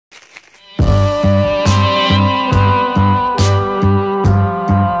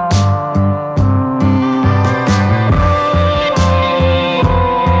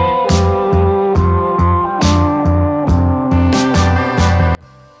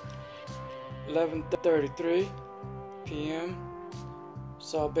11:33 p.m.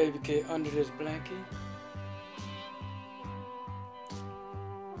 Saw baby K under this blanket.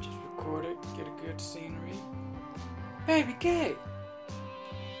 Just record it, get a good scenery. Baby K,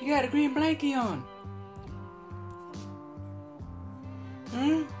 you got a green blanket on.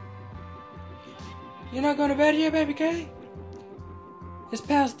 You're not going to bed yet, baby K? It's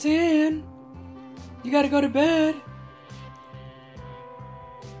past 10. You gotta go to bed.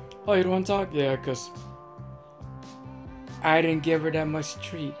 Oh, you don't want to talk? Yeah, because I didn't give her that much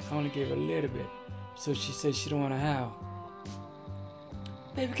treat. I only gave her a little bit. So she said she don't want to howl.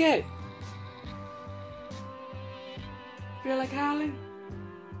 Baby K, feel like howling?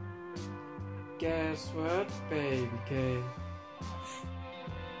 Guess what, baby K?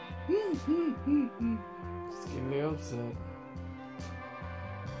 Just getting a little upset.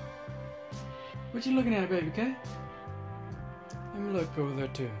 What you looking at, baby K? Let me look over there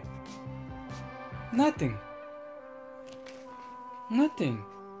too. Nothing. Nothing.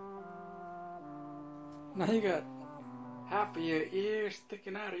 Now you got half of your ear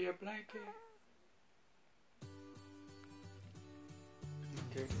sticking out of your blanket.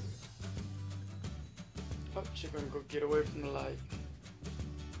 Okay. Oh, she's gonna go get away from the light.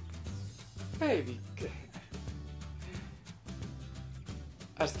 Baby K.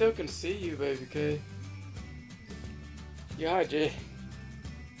 I still can see you, baby K. Yeah, Jay.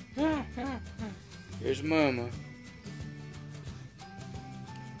 Here's Mama.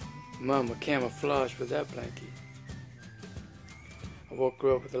 Mama camouflaged with that blanket. I woke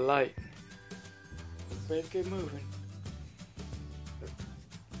her up with the light. Baby K moving.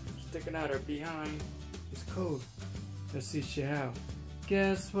 Sticking out her behind. It's cold. Let's see she howl.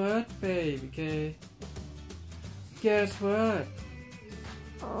 Guess what, baby K? Guess what?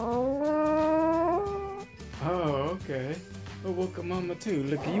 Oh, okay. I woke up Mama too.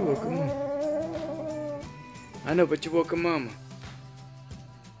 Look at you woke up Mama. I know, but you woke up Mama.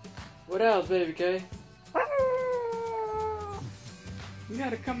 What else, baby K? You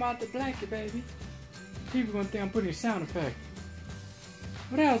gotta come out the blanket, baby. People gonna think I'm putting a sound effect.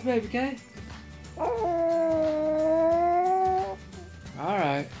 What else, baby K?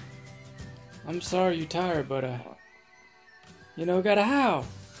 Alright. I'm sorry you're tired, but you know, gotta howl.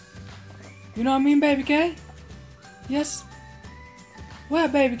 You know what I mean, baby K? Yes?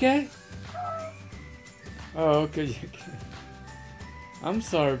 What, baby K? Oh, okay. I'm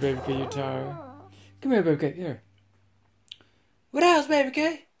sorry, baby K, you're tired. Come here, baby K, here. What else, baby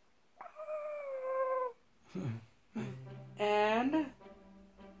K? And...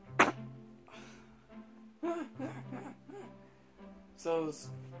 So,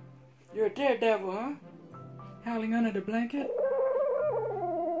 you're a daredevil, huh? Howling under the blanket?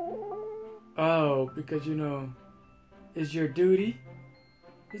 Oh, because you know, it's your duty.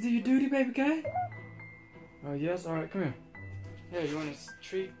 Is it your duty, baby K? Oh, yes? Alright, come here. Yeah, you want a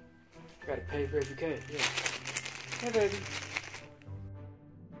treat? You gotta pay baby K. Yeah. Hey, baby.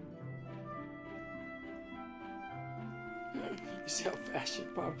 You see how fast she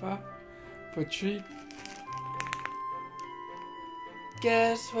pop out for a treat?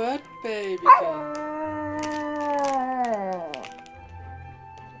 Guess what, baby K?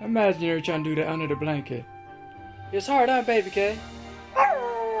 Imagine you're trying to do that under the blanket. It's hard, huh, baby K?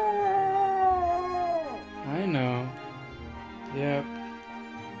 I know. Yep.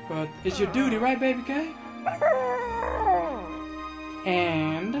 But it's your duty, right, baby K?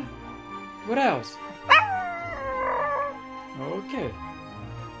 And what else? Okay.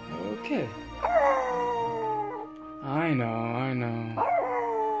 Okay. I know.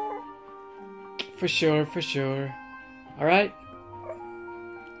 For sure. Alright?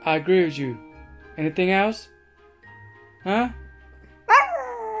 I agree with you. Anything else? Huh?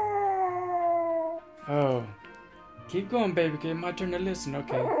 Oh. Keep going, baby K. My turn to listen,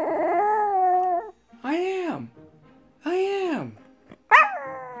 okay? I am.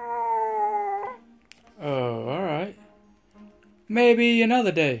 Oh, alright. Maybe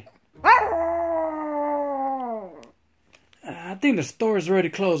another day. I think the store is already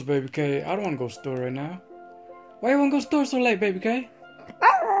closed, baby K. I don't want to go to the store right now. Why you want to go to the store so late, baby K?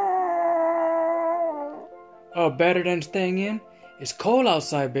 Oh, better than staying in? It's cold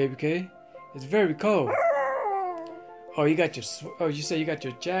outside, baby K. It's very cold. Oh, you got your you say you got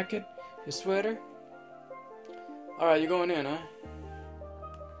your jacket, your sweater? Alright, you're going in, huh?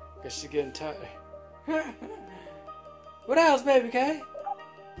 Guess she's getting tired. What else, baby K?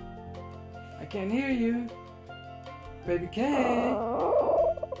 I can't hear you. Baby K?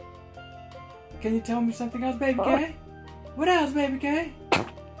 Can you tell me something else, baby K? What else, baby K?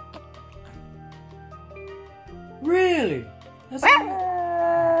 Really? That's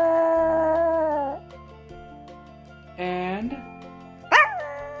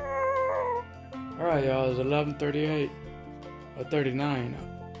 11:38 or 39.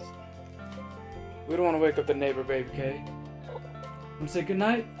 We don't want to wake up the neighbor, baby K. Want to say good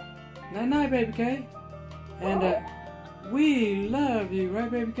night? Night night, baby K. And we love you, right,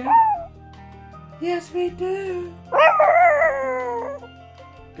 baby K? Yes, we do.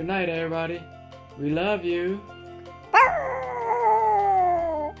 Good night, everybody. We love you.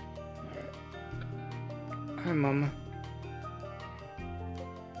 Hi, Mama.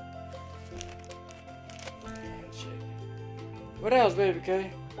 What else, baby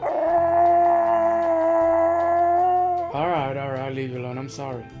K? Alright, I'll leave you alone. I'm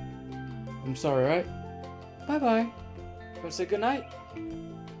sorry. I'm sorry, right? Bye-bye. Wanna say good night?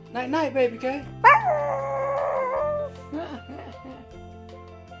 Night night, baby K.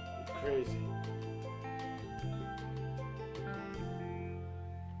 Crazy.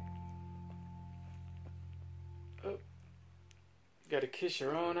 Oh. Gotta kiss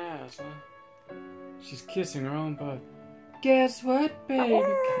your own ass, huh? She's kissing her own butt. Guess what, baby K?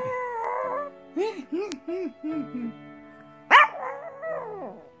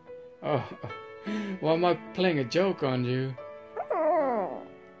 Oh, well, am I playing a joke on you?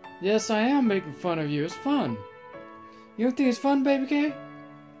 Yes, I am making fun of you. It's fun. You don't think it's fun, baby K?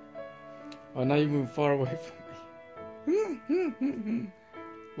 Oh, now you're moving far away from me.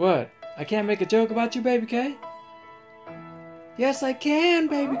 What? I can't make a joke about you, baby K? Yes, I can,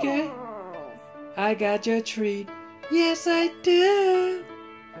 baby K. I got your treat. Yes, I do.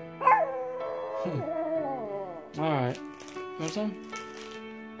 Alright. Want some?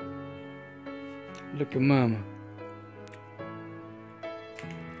 Look at Mama.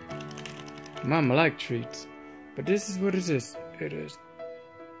 Mama like treats. But this is what it is. It is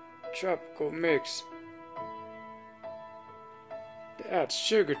tropical mix. They add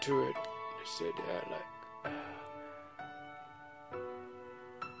sugar to it. They say they add like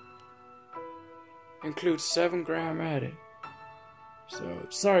includes 7 grams added. So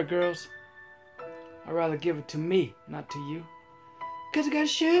sorry girls. I'd rather give it to me, not to you. 'Cause it got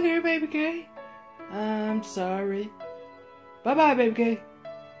sugar, baby K. I'm sorry. Bye bye, baby K.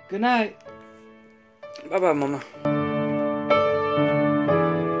 Good night. Bye bye, Mama.